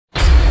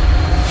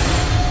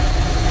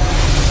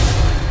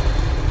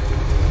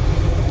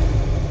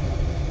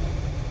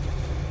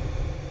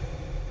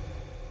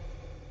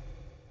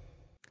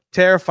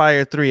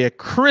Terrifier 3, a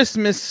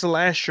Christmas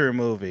slasher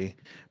movie,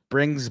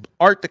 brings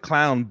Art the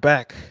Clown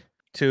back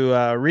to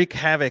wreak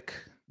havoc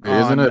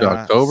Isn't on it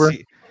October?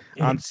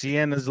 on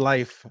Sienna's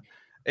life.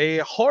 A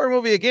horror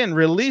movie again,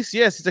 released.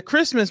 Yes, it's a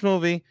Christmas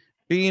movie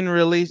being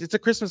released. It's a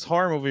Christmas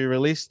horror movie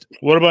released.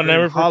 What about during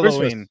Nightmare Before Halloween?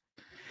 Christmas?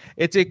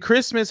 It's a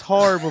Christmas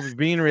horror movie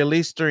being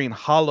released during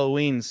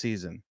Halloween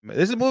season.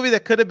 This is a movie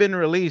that could have been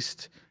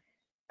released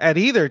at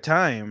either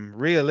time.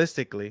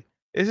 Realistically,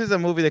 this is a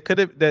movie that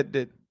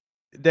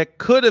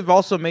could have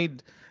also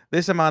made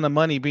this amount of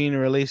money being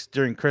released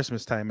during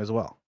Christmas time as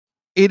well.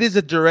 It is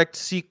a direct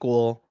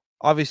sequel.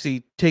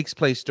 Obviously, takes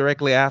place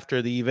directly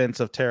after the events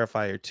of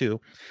Terrifier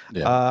 2.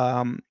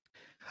 Yeah.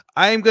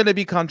 I'm going to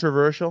be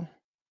controversial.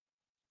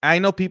 I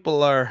know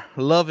people are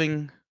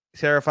loving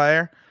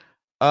Terrifier.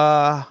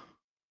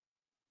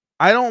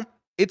 I don't.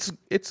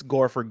 It's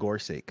gore for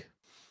gore's sake.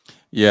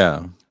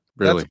 Yeah,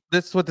 really.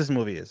 That's what this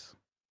movie is.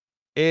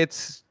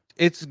 It's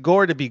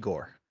gore to be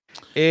gore.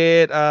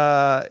 It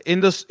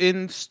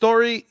in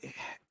story,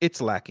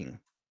 it's lacking.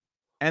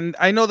 And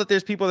I know that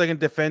there's people that can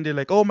defend it,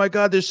 like, oh my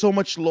god, there's so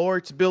much lore,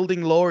 it's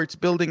building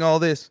all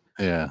this.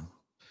 Yeah.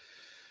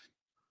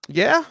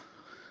 Yeah.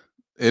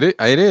 It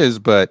is,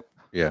 but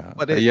yeah.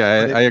 But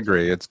I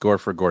agree. It's gore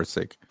for gore's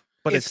sake.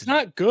 But it's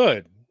not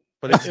good.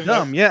 But it's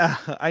dumb. Yeah,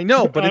 I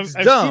know, but it's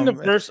dumb.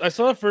 I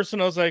saw the first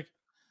one, I was like,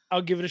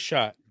 I'll give it a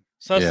shot.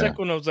 Saw the second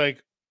one, I was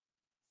like,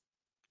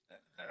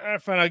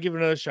 fine, I'll give it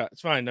another shot.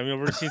 It's fine. I mean, I've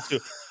already seen 2.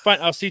 Fine,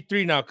 I'll see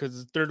 3 now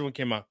because the third one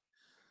came out.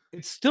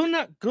 It's still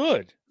not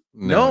good.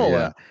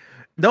 No.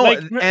 Like,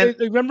 and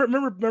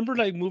remember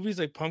like movies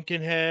like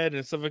Pumpkinhead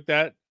and stuff like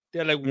that? They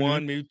had like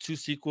 1, maybe 2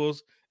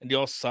 sequels, and they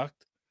all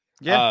sucked.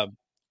 Yeah.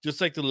 Just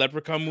like the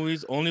Leprechaun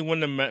movies, only one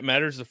that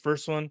matters is the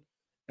first one,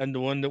 and the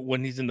one that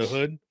when he's in the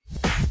hood.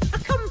 I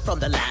come from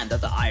the land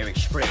of the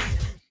Irish Spring.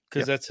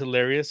 Because that's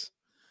hilarious.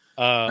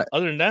 Other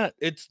than that,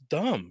 it's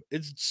dumb.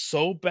 It's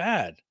so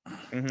bad.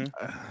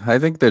 I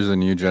think there's a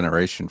new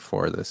generation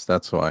for this.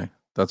 That's why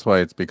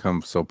it's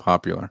become so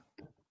popular.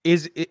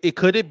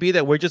 Could it be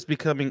that we're just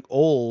becoming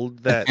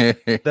old? That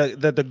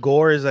that the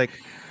gore is like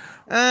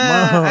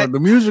the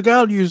music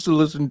I used to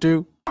listen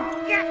to.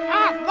 Get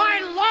off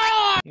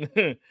my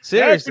lawn!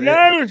 Seriously, when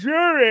I was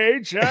your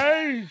age,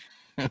 I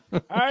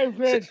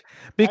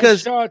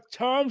saw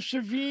Tom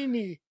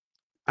Savini.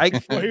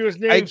 Before he was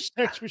named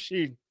Sex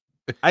Machine.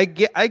 I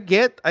get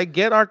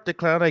Art the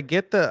Clown. I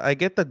get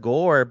the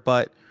gore,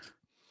 but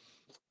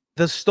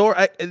the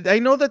story. I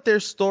know that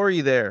there's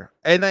story there,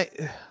 and I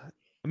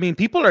mean,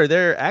 people are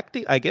there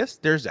acting. I guess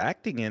there's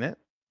acting in it.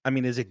 I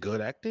mean, is it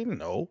good acting?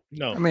 No.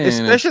 I mean,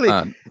 especially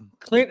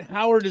Clint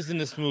Howard is in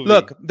this movie.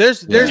 Look,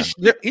 he's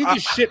a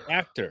shit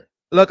actor.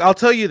 Look, I'll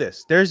tell you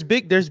this: there's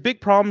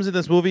big problems in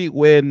this movie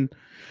when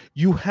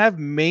you have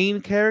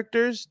main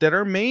characters that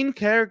are main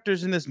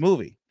characters in this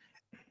movie,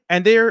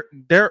 and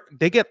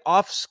they get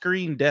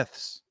off-screen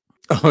deaths.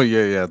 Oh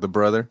yeah, the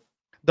brother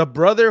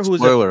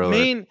who's Spoiler a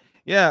main. Alert.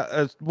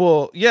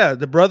 Yeah,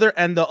 the brother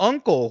and the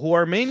uncle who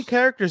are main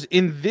characters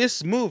in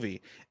this movie,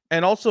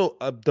 and also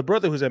the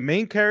brother who's a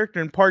main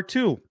character in part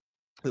 2.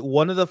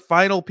 One of the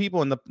final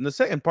people in the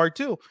second part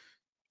 2,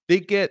 they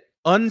get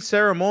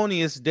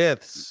unceremonious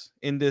deaths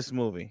in this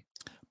movie.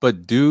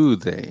 But do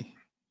they?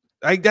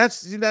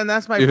 That's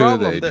my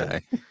problem.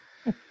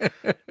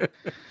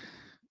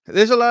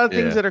 There's a lot of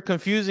things that are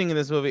confusing in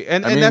this movie,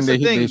 and that's the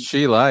thing.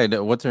 She lied.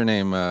 What's her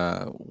name?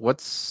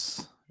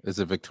 Is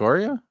it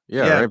Victoria?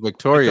 Yeah, right.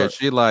 Victoria.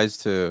 She lies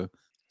to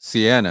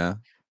Sienna.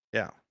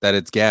 Yeah, that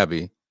it's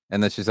Gabby,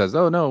 and then she says,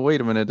 "Oh no,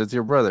 wait a minute, it's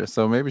your brother."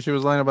 So maybe she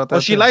was lying about that.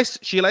 Well, she lies.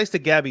 She lies to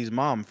Gabby's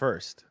mom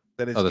first.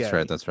 That is. Oh, that's Gabby.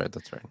 right. That's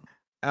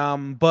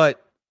right.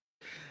 But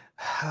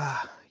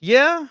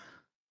yeah.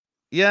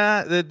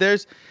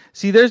 There's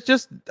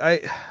just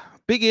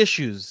big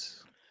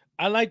issues.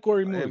 I like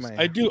gory movies.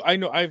 I do. I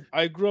know.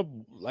 I grew up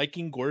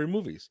liking gory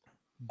movies.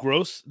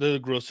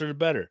 The grosser the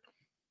better.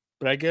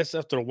 But I guess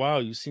after a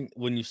while,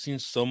 when you've seen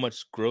so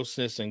much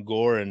grossness and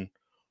gore and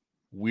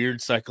weird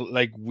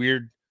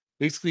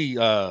basically,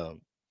 I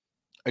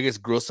guess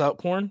gross out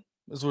porn.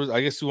 That's what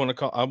I guess you want to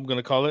call. I'm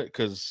gonna call it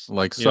because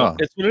Saw.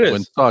 It's what it is.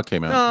 When Saw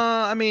came out.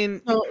 I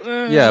mean,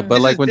 yeah,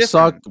 but like when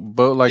Saw,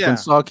 when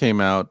Saw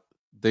came out,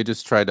 they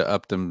just tried to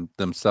up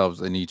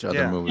themselves in each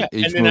other movie,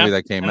 each movie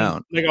that came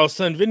out. Like I was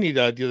telling Vinny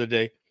the other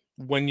day,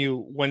 when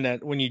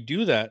you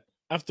do that,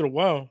 after a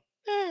while.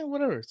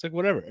 Whatever. It's like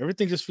whatever.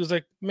 Everything just feels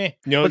like meh.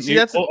 I'm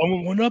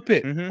gonna one up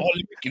it. Oh,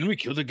 let me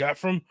kill the guy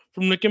from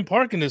Linkin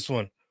Park in this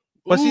one.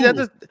 But see,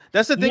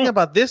 that's the thing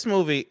about this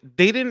movie.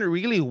 They didn't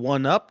really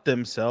one up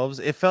themselves.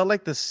 It felt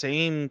like the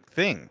same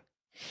thing.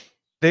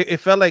 It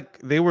felt like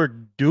they were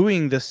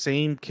doing the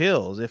same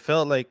kills. It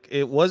felt like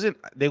they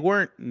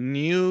weren't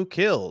new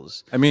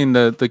kills. I mean,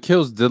 the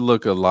kills did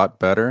look a lot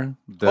better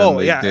than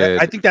they did.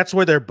 I think that's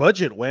where their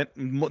budget went.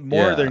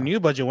 More of their new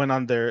budget went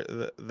on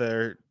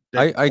their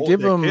I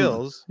give them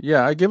kills.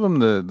 Yeah, I give them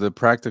the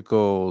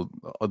practical,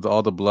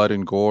 all the blood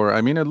and gore.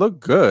 I mean, it looked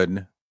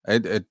good.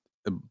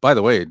 By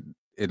the way,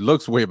 it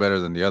looks way better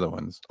than the other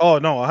ones. Oh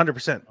no,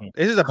 100%.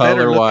 This is a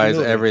color-wise,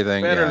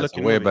 everything. Better it's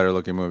a way better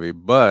looking movie.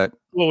 But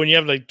well, when you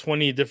have like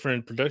 20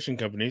 different production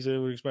companies, I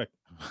would expect.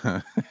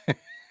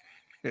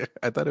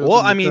 I thought it was.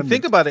 Well, I mean,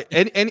 think about it.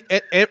 And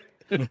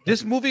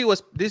this movie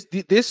was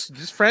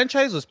this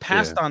franchise was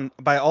passed on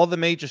by all the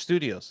major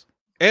studios.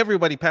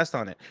 Everybody passed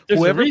on it. There's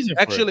whoever a reason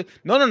actually for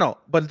it. No.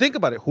 But think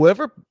about it.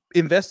 Whoever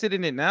invested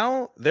in it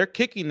now, they're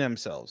kicking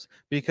themselves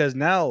because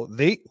now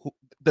the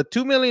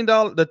 $2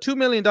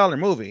 million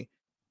movie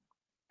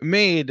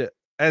made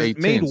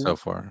 18 so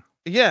far.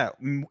 Yeah,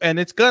 and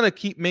it's gonna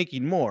keep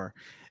making more.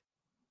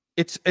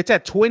 It's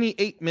at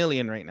 28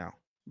 million right now.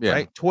 Yeah,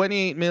 right,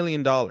 $28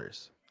 million.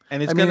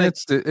 And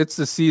it's it's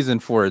the season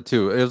for it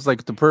too. It was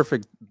like the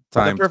perfect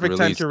time.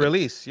 To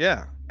release.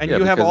 Yeah, and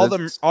you have all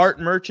the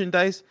art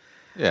merchandise.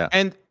 Yeah,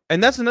 and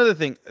that's another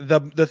thing.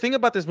 The thing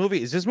about this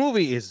movie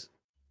is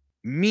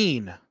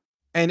mean,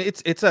 and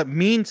it's a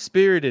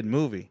mean-spirited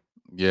movie.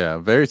 Yeah,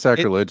 very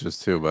sacrilegious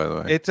too, by the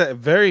way. It's a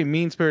very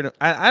mean-spirited.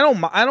 I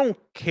don't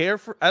care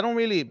for. I don't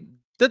really.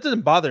 That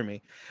doesn't bother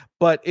me,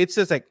 but it's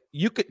just like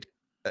you could.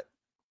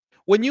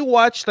 When you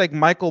watch like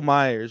Michael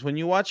Myers, when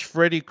you watch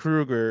Freddy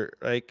Krueger,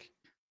 like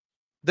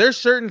there's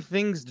certain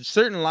things,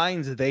 certain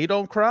lines they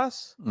don't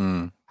cross.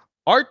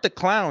 Art the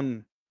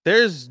Clown,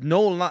 there's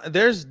no line.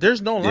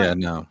 There's no line. Yeah,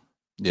 no.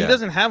 Yeah. He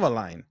doesn't have a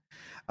line.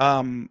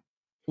 I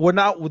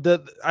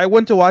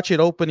went to watch it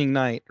opening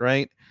night,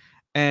 right?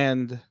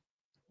 And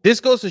this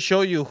goes to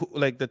show you who,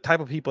 like the type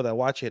of people that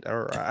watch it,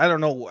 or I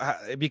don't know,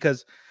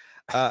 because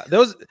there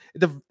was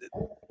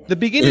the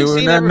beginning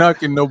scene. You're not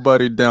knocking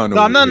nobody down.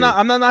 No, I'm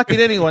not knocking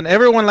anyone.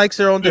 Everyone likes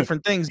their own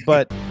different things,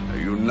 but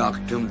you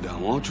knocked him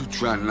down. Why don't you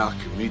try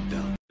knocking me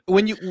down?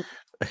 When you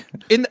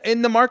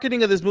in the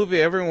marketing of this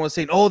movie, everyone was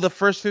saying, "Oh, the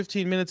first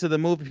 15 minutes of the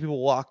movie, people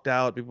walked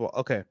out."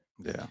 Okay,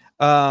 yeah.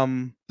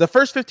 The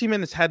first 15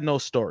 minutes had no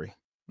story.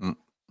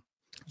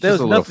 There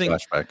was nothing.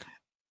 Flashback.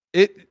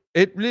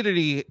 It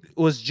literally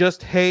was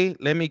just, "Hey,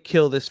 let me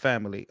kill this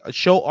family."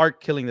 Show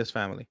Art killing this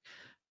family.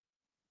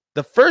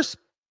 The first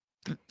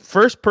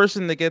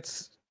person that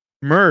gets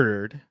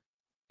murdered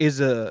is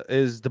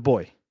the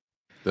boy,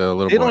 the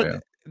little boy.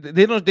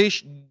 They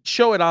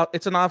show it out.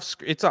 It's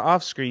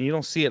off screen. You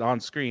don't see it on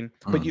screen,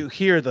 but you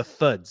hear the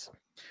thuds.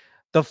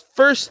 The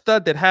first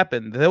thud that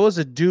happened, there was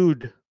a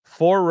dude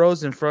 4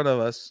 rows in front of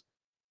us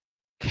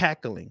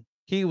cackling.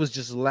 He was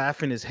just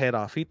laughing his head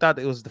off. He thought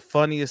it was the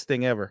funniest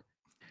thing ever.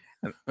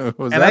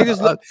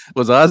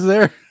 Was Oz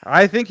there?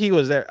 I think he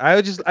was there.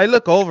 I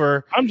look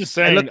over. I'm just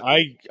saying.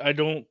 I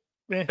don't.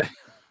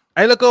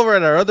 I look over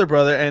at our other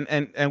brother,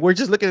 and we're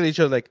just looking at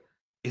each other like,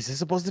 is this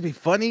supposed to be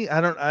funny? I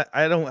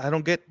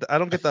don't get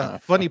the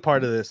funny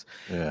part of this.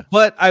 Yeah.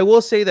 But I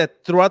will say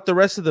that throughout the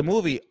rest of the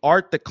movie,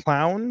 Art the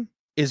Clown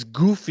is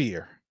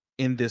goofier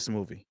in this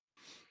movie.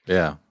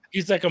 Yeah.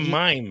 He's like a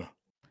mime.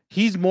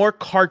 He's more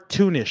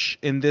cartoonish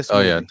in this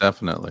movie. Oh yeah,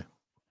 definitely.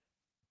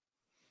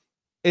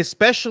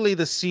 Especially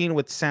the scene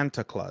with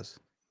Santa Claus.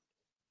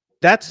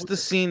 That's the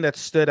scene that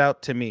stood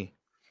out to me.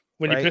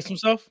 When he pissed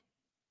himself?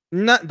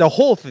 Not the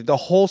whole thing, the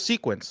whole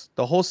sequence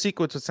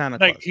with Santa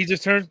Claus. Like he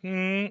just turns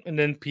and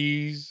then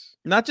pees.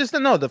 Not just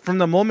from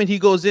the moment he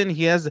goes in,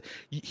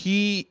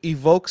 he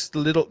evokes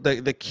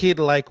the kid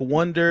like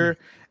wonder,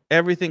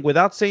 everything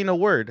without saying a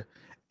word,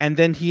 and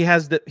then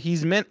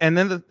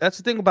that's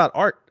the thing about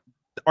Art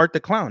the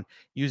Clown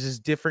uses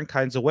different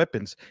kinds of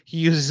weapons. He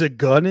uses a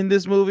gun in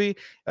this movie,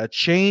 a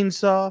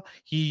chainsaw.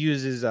 He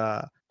uses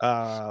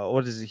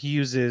what is it? He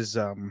uses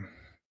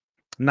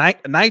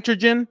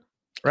nitrogen.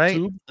 Right,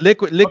 tube?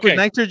 liquid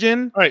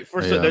nitrogen. All right,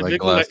 first that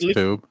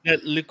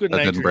liquid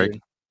that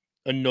nitrogen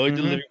annoyed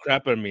the living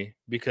crap out of me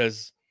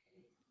because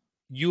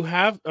you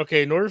have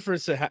in order for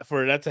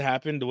that to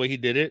happen the way he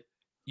did it,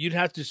 you'd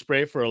have to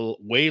spray for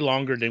way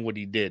longer than what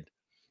he did,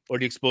 or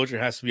the exposure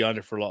has to be on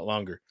it for a lot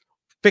longer.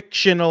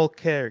 Fictional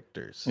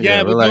characters.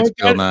 Yeah, but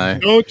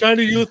don't try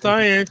to use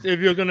science if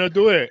you're gonna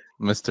do it.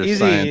 Mr.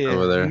 Science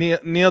over there,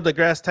 Neil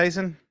deGrasse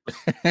Tyson.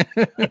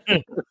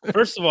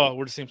 First of all,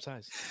 we're the same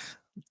size.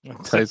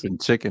 Tyson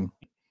chicken.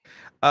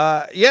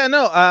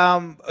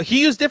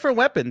 He used different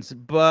weapons,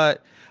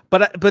 but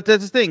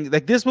that's the thing.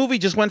 Like this movie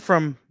just went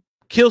from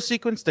kill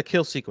sequence to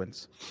kill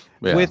sequence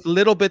with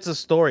little bits of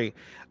story.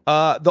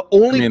 The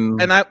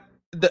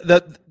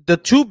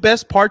two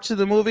best parts of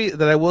the movie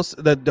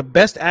that the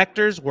best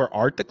actors were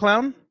Art the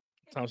Clown,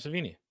 Tom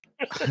Savini.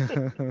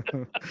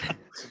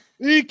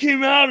 He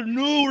came out of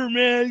nowhere,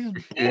 man.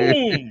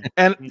 Boom.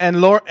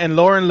 and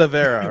Lauren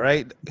Rivera,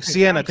 right?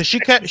 Sienna, because she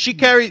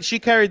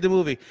carried the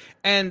movie,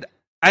 and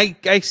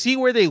I see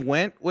where they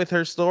went with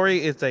her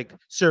story. It's like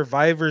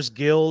survivor's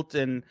guilt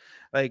and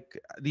like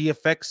the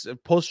effects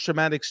of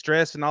post-traumatic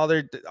stress and all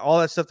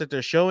that stuff that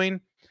they're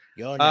showing.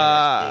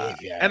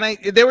 And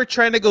they were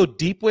trying to go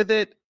deep with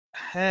it.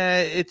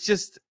 It's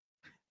just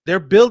they're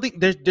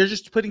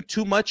just putting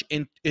too much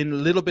in a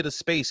little bit of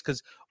space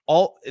because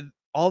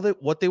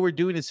what they were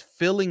doing is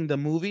filling the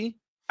movie.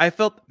 I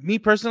felt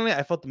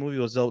the movie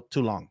was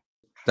too long.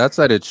 That's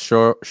that it's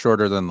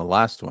shorter than the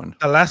last one.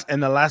 The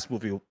last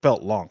movie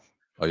felt long.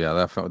 Oh yeah,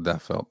 that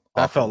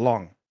felt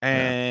long.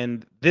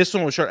 And this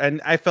one was short,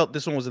 and I felt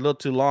this one was a little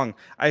too long.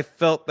 I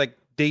felt like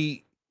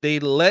they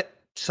let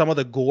some of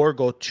the gore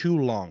go too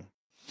long.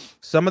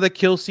 Some of the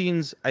kill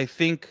scenes, I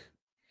think,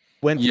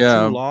 went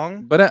too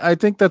long. But I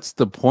think that's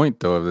the point,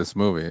 though, of this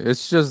movie.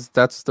 It's just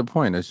that's the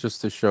point. It's just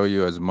to show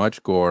you as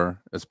much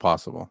gore as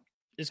possible.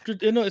 It's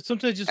good, you know. It's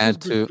sometimes just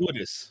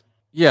gratuitous.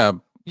 Yeah,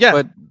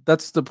 but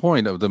that's the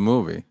point of the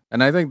movie,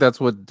 and I think that's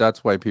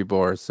why people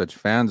are such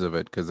fans of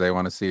it, because they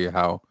want to see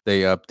how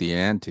they up the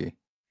ante.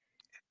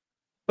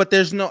 But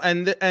there's no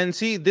and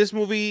see, this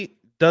movie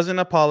doesn't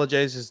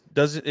apologize.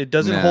 It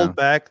doesn't hold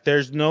back.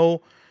 There's nothing.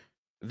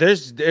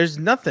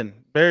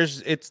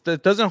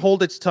 It doesn't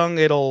hold its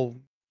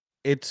tongue.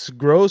 It's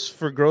gross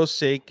for gross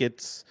sake.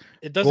 It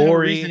doesn't have a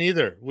reason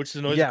either, which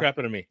annoys the crap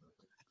out of me.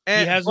 He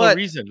has no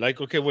reason.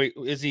 Like, okay, wait,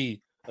 is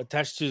he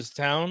attached to his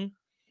town?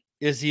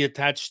 Is he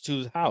attached to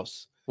his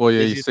house? Well,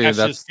 yeah, is he attached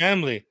to his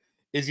family?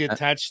 Is he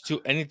attached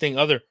to anything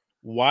other?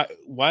 Why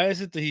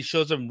is it that he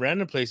shows up in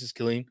random places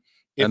killing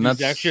if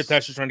he's actually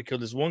attached to trying to kill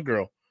this one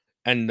girl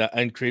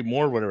and create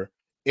more, whatever?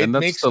 And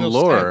that's the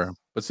lore.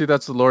 But see,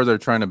 that's the lore they're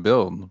trying to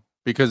build,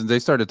 because they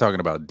started talking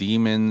about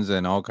demons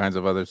and all kinds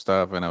of other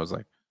stuff, and I was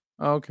like,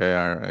 okay,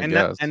 all right, I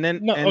guess.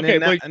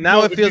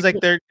 Now it feels like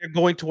they're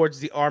going towards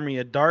the Army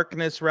of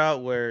Darkness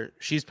route, where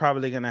she's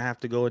probably going to have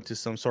to go into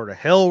some sort of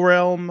hell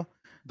realm.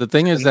 The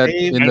thing is that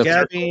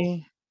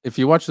if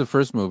you watch the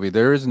first movie,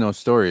 there is no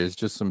story. It's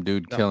just some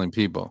dude killing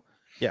people.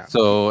 Yeah.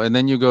 So, and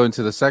then you go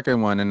into the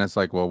second one, and it's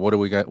like, well, what do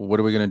we got? What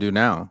are we going to do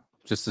now?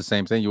 Just the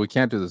same thing. We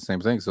can't do the same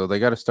thing. So they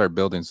got to start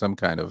building some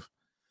kind of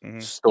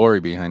story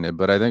behind it.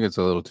 But I think it's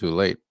a little too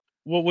late.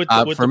 Well,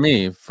 for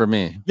me,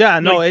 yeah,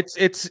 no, like,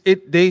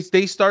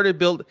 they started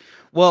build.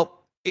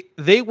 Well,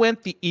 they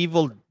went the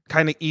Evil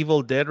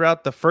Dead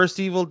route. The first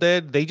Evil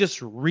Dead, they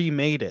just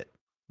remade it,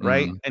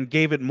 right, and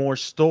gave it more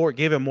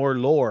gave it more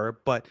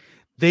lore. But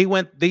they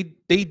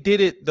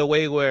did it the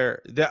way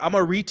where I'm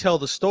gonna retell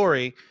the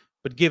story,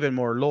 but give it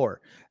more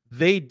lore.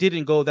 They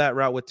didn't go that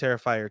route with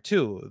Terrifier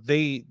 2.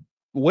 They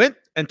went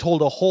and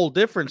told a whole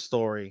different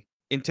story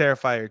in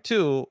Terrifier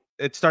 2.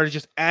 It started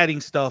just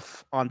adding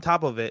stuff on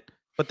top of it.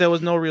 But there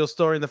was no real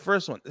story in the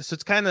first one. So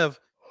it's kind of,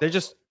 they're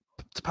just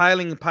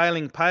piling,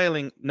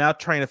 now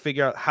trying to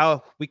figure out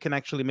how we can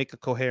actually make a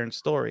coherent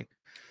story.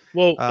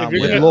 Well,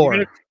 with lore.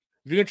 If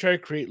you're going to try to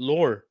create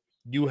lore,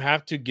 you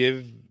have to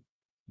give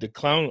the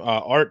clown,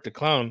 Art the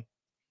clown,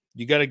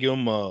 you got to give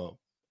him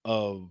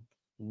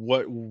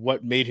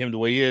what made him the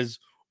way he is,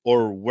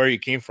 or where he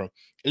came from.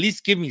 At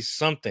least give me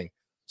something.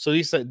 So at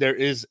least there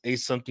is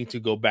something to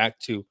go back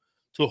to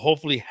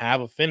hopefully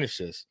have a finish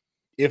this.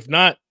 If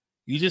not,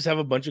 you just have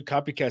a bunch of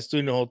copycats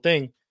doing the whole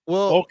thing.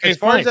 Well, okay, as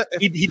far as that,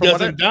 he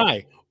doesn't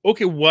die.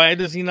 Okay, why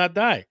does he not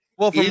die?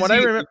 Well, from what I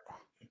remember,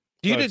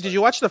 did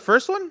you watch the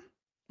first one?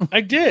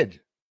 I did.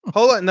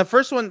 Hold on, the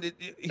first one,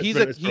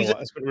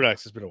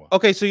 relax. It's been a while.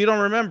 Okay, so you don't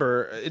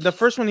remember the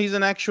first one? He's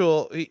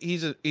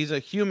a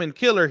human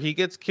killer. He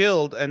gets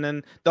killed, and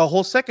then the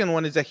whole second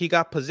one is that he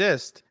got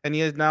possessed, and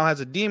he now has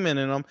a demon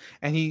in him,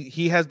 and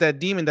he has that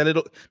demon,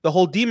 the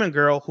whole demon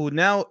girl, who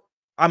now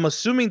I'm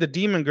assuming the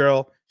demon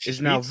girl is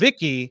now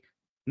Vicky.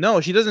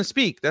 No, she doesn't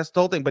speak. That's the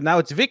whole thing. But now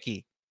it's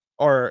Vicky,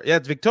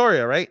 it's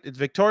Victoria, right? It's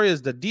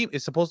Victoria's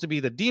it's supposed to be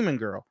the demon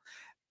girl.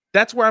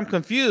 That's where I'm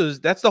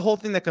confused. That's the whole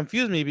thing that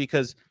confused me,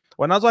 because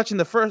when I was watching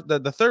the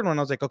third one,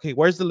 I was like, okay,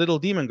 where's the little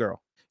demon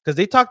girl? Because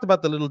they talked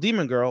about the little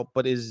demon girl,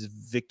 but is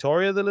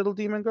Victoria the little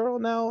demon girl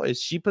now? Is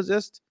she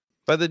possessed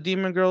by the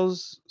demon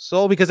girl's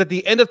soul? Because at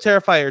the end of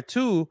Terrifier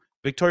 2,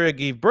 Victoria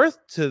gave birth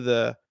to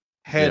the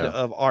head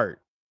of Art.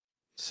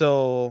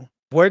 So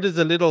where does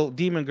the little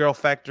demon girl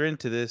factor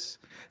into this?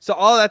 So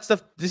all that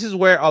stuff, this is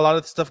where a lot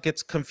of the stuff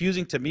gets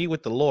confusing to me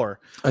with the lore.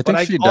 I think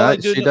she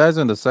dies. She dies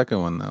in the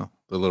second one, though.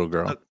 The little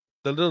girl,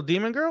 the little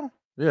demon girl.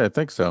 Yeah, I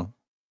think so.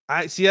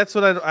 I see. That's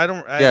what I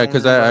don't. Yeah,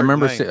 because I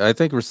remember. I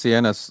think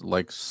Sienna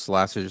like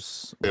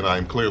slashes. And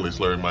I'm clearly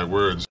slurring my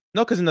words.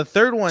 No, because in the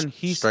third one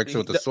he strikes her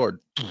with the sword.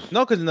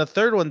 No, because in the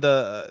third one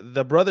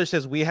the brother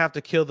says we have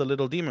to kill the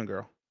little demon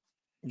girl.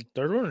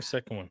 Third one or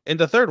second one? In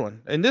the third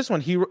one. In this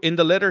one, in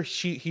the letter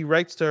he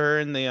writes to her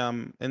in the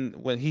and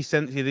when he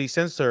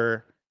sends to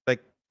her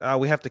like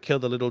we have to kill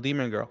the little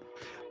demon girl.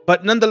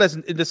 But nonetheless,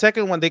 in the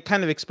second one, they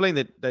kind of explained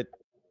that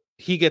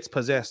he gets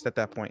possessed at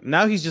that point.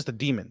 Now he's just a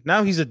demon.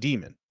 Now he's a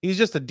demon. He's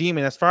just a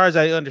demon. As far as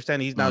I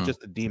understand, he's now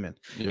just a demon.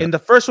 Yeah. In the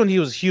first one, he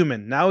was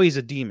human. Now he's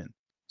a demon.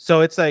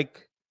 So it's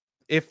like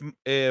if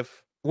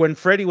when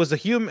Freddy was a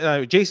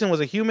human, Jason was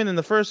a human in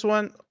the first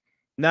one.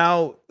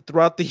 Now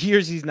throughout the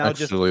years, he's now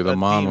actually the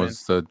mom demon.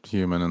 Was the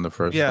human in the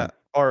first one.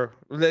 Or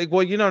like,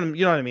 well, you know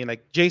what I mean.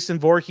 Like Jason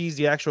Voorhees,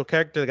 the actual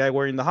character, the guy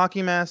wearing the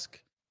hockey mask.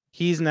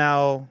 He's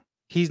now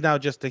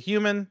just a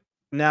human.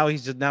 Now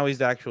he's the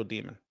actual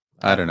demon.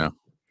 I don't know.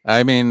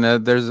 I mean,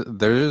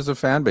 there's a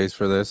fan base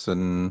for this,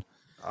 and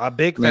a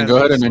big fan. Go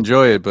ahead and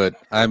enjoy it, but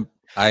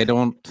I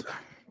don't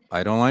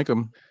like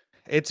them.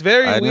 It's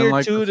very weird. I didn't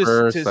like the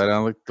first. I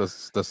don't like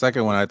the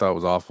second one. I thought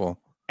was awful.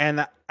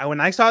 And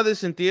when I saw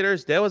this in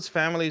theaters, there was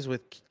families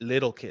with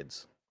little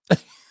kids.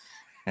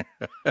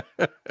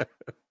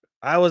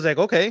 I was like,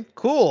 okay,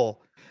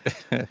 cool.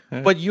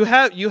 But you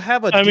have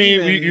a I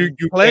mean, demon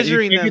you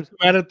pleasuring can't them. get too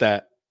mad at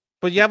that.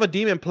 But you have a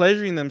demon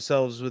pleasuring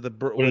themselves with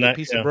a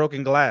piece of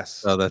broken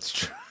glass. Oh, that's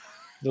true.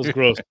 That was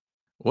gross.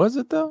 Was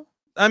it though?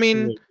 I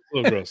mean, a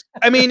little gross.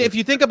 I mean, if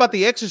you think about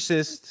The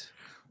Exorcist,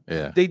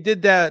 yeah, they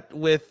did that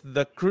with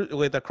the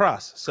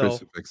cross. So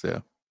crucifix,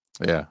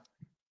 yeah.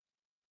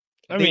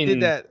 I they mean,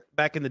 did that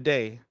back in the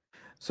day.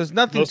 So it's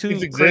nothing too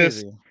exist.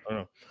 crazy. I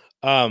don't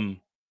know.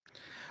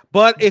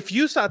 But if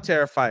you saw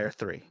Terrifier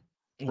 3,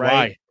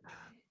 right?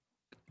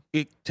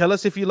 Why? Tell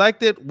us if you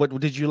liked it. What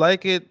did you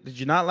like it? Did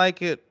you not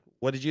like it?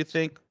 What did you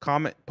think?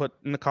 Put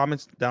in the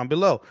comments down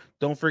below.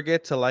 Don't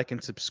forget to like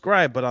and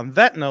subscribe. But on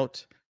that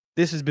note,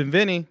 this has been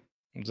Vinny.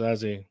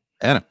 Zazie.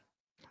 Anna.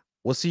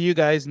 We'll see you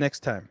guys next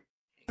time.